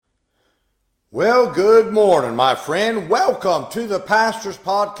Well, good morning, my friend. Welcome to the Pastor's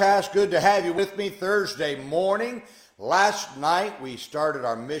Podcast. Good to have you with me Thursday morning. Last night, we started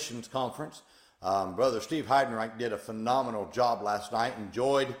our missions conference. Brother Steve Heidenreich did a phenomenal job last night.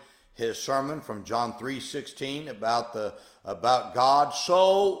 Enjoyed his sermon from John 3:16 about God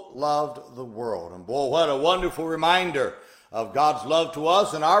so loved the world. And boy, what a wonderful reminder of God's love to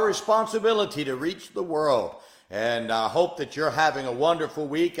us and our responsibility to reach the world. And I hope that you're having a wonderful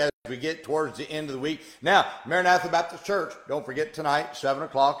week as we get towards the end of the week. Now, Maranatha Baptist Church, don't forget tonight, 7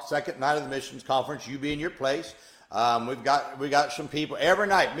 o'clock, second night of the missions conference. You be in your place. We got some people every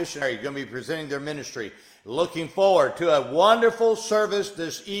night, missionaries, going to be presenting their ministry. Looking forward to a wonderful service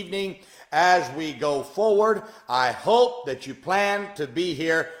this evening as we go forward. I hope that you plan to be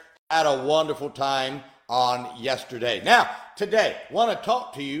here at a wonderful time on yesterday. Now, today, I want to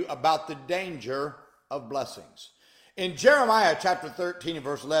talk to you about the danger of blessings. In Jeremiah chapter 13 and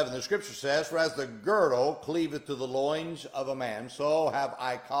verse 11, the scripture says, "For as the girdle cleaveth to the loins of a man, so have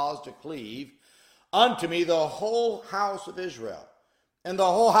I caused to cleave unto me the whole house of Israel, and the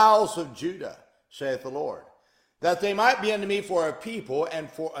whole house of Judah, saith the Lord, that they might be unto me for a people,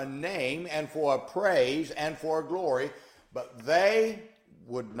 and for a name, and for a praise, and for a glory, but they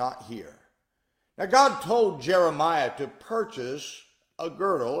would not hear." Now God told Jeremiah to purchase a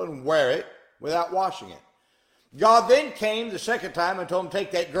girdle and wear it without washing it. God then came the second time and told him,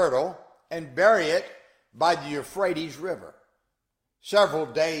 take that girdle and bury it by the Euphrates River. Several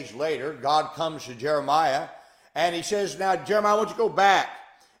days later, God comes to Jeremiah and he says, now, Jeremiah, I want you to go back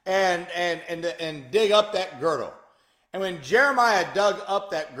and dig up that girdle. And when Jeremiah dug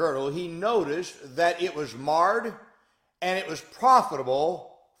up that girdle, he noticed that it was marred and it was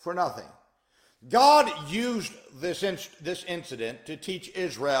profitable for nothing. God used this incident to teach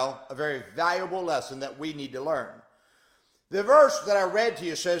Israel a very valuable lesson that we need to learn. The verse that I read to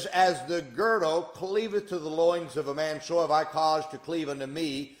you says, "As the girdle cleaveth to the loins of a man, so have I caused to cleave unto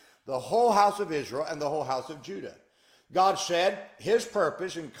me the whole house of Israel and the whole house of Judah." God said his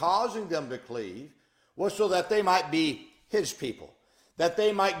purpose in causing them to cleave was so that they might be his people, that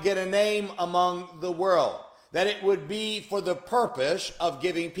they might get a name among the world, that it would be for the purpose of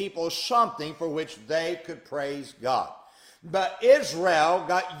giving people something for which they could praise God. But Israel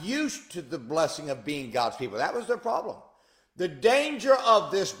got used to the blessing of being God's people. That was their problem. The danger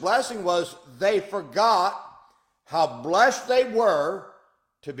of this blessing was they forgot how blessed they were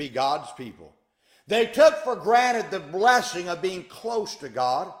to be God's people. They took for granted the blessing of being close to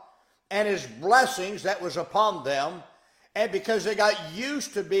God and his blessings that was upon them. And because they got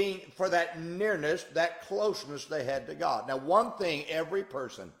used to being for that nearness, that closeness they had to God. Now, one thing every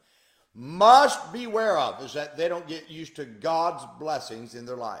person must be aware of is that they don't get used to God's blessings in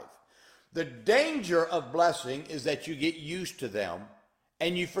their life. The danger of blessing is that you get used to them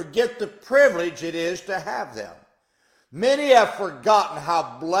and you forget the privilege it is to have them. Many have forgotten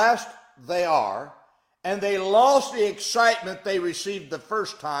how blessed they are, and they lost the excitement they received the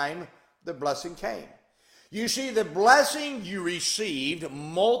first time the blessing came. You see, the blessing you received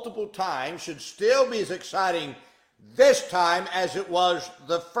multiple times should still be as exciting this time as it was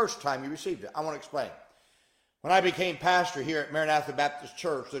the first time you received it. I want to explain. When I became pastor here at Maranatha Baptist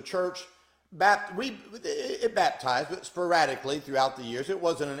Church, the church baptized, but sporadically throughout the years. It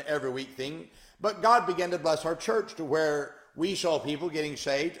wasn't an every week thing, but God began to bless our church to where we saw people getting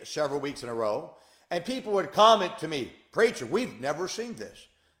saved several weeks in a row, and people would comment to me, "Preacher, we've never seen this."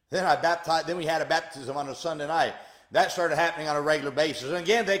 Then we had a baptism on a Sunday night. That started happening on a regular basis. And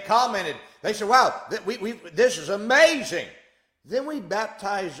again, they commented. They said, "Wow, this is amazing." Then we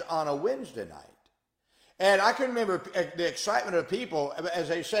baptized on a Wednesday night. And I can remember the excitement of people as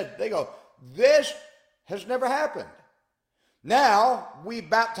they said, they go, "This has never happened." Now we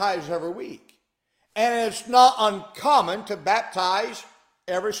baptize every week. And it's not uncommon to baptize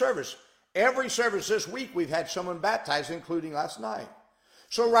every service. Every service this week we've had someone baptized, including last night.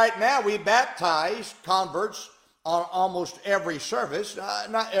 So right now we baptize converts on almost every service,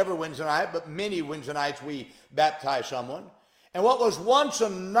 not every Wednesday night, but many Wednesday nights we baptize someone. And what was once a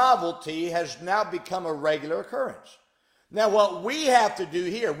novelty has now become a regular occurrence. Now what we have to do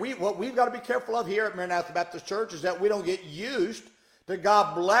here, what we've got to be careful of here at Maranatha Baptist Church is that we don't get used to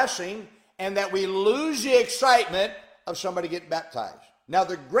God blessing and that we lose the excitement of somebody getting baptized. Now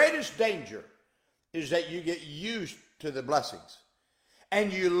the greatest danger is that you get used to the blessings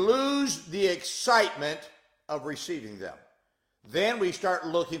and you lose the excitement of receiving them. Then we start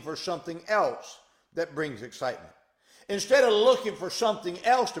looking for something else that brings excitement. Instead of looking for something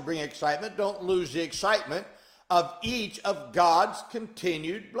else to bring excitement, don't lose the excitement of each of God's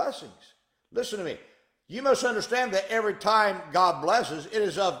continued blessings. Listen to me. You must understand that every time God blesses, it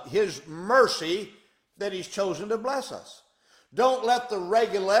is of his mercy that he's chosen to bless us. Don't let the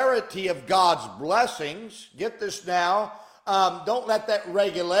regularity of God's blessings, get this now, don't let that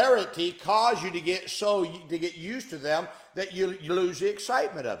regularity cause you to get used to them that you lose the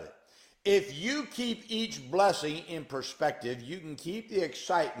excitement of it. If you keep each blessing in perspective, you can keep the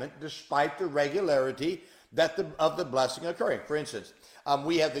excitement despite the regularity of the blessing occurring. For instance,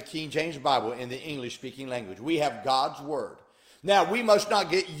 we have the King James Bible in the English-speaking language. We have God's Word. Now, we must not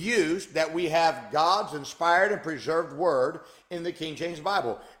get used that we have God's inspired and preserved Word in the King James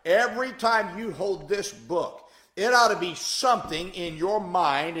Bible. Every time you hold this book, it ought to be something in your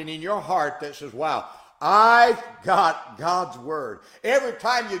mind and in your heart that says, wow, I've got God's Word. Every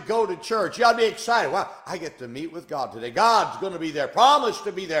time you go to church, you ought to be excited. Wow, I get to meet with God today. God's going to be there, promised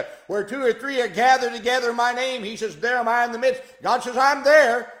to be there. Where 2 or 3 are gathered together in my name, he says, there am I in the midst. God says, I'm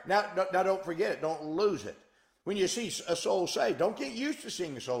there. Now don't forget it. Don't lose it. When you see a soul saved, don't get used to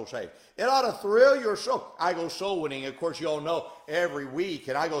seeing a soul saved. It ought to thrill your soul. I go soul winning, of course, you all know, every week,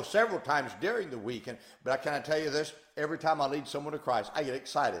 and I go several times during the week. But can I tell you this? Every time I lead someone to Christ, I get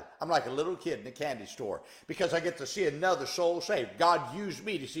excited. I'm like a little kid in a candy store because I get to see another soul saved. God used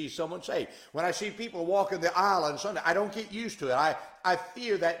me to see someone saved. When I see people walking the aisle on Sunday, I don't get used to it. I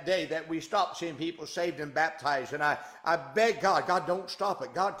fear that day that we stop seeing people saved and baptized. And I beg God, don't stop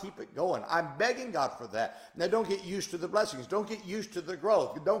it. God, keep it going. I'm begging God for that. Now, don't get used to the blessings. Don't get used to the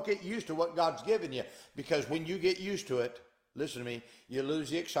growth. Don't get used to what God's given you. Because when you get used to it, listen to me, you lose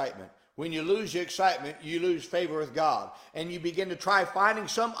the excitement. When you lose your excitement, you lose favor with God. And you begin to try finding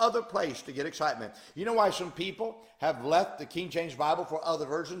some other place to get excitement. You know why some people have left the King James Bible for other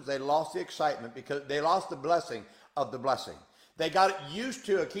versions? They lost the excitement because they lost the blessing of the blessing. They got used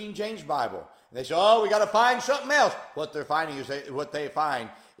to a King James Bible. And they say, oh, we got to find something else. What they're finding is what they find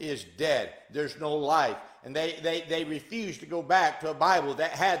is dead. There's no life. And they refuse to go back to a Bible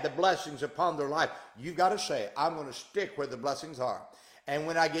that had the blessings upon their life. You've got to say, I'm going to stick where the blessings are. And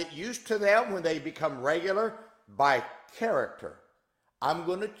when I get used to them, when they become regular, by character, I'm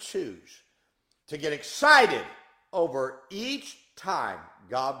going to choose to get excited over each time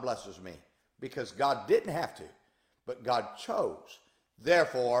God blesses me. Because God didn't have to, but God chose.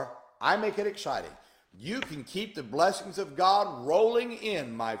 Therefore, I make it exciting. You can keep the blessings of God rolling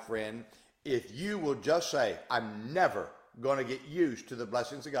in, my friend, if you will just say, I'm never going to get used to the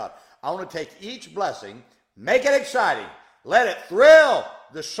blessings of God. I want to take each blessing, make it exciting. Let it thrill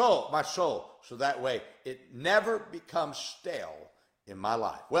the soul, my soul, so that way it never becomes stale in my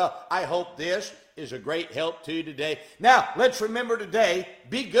life. Well, I hope this is a great help to you today. Now, let's remember today,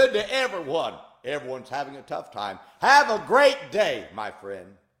 be good to everyone. Everyone's having a tough time. Have a great day, my friend.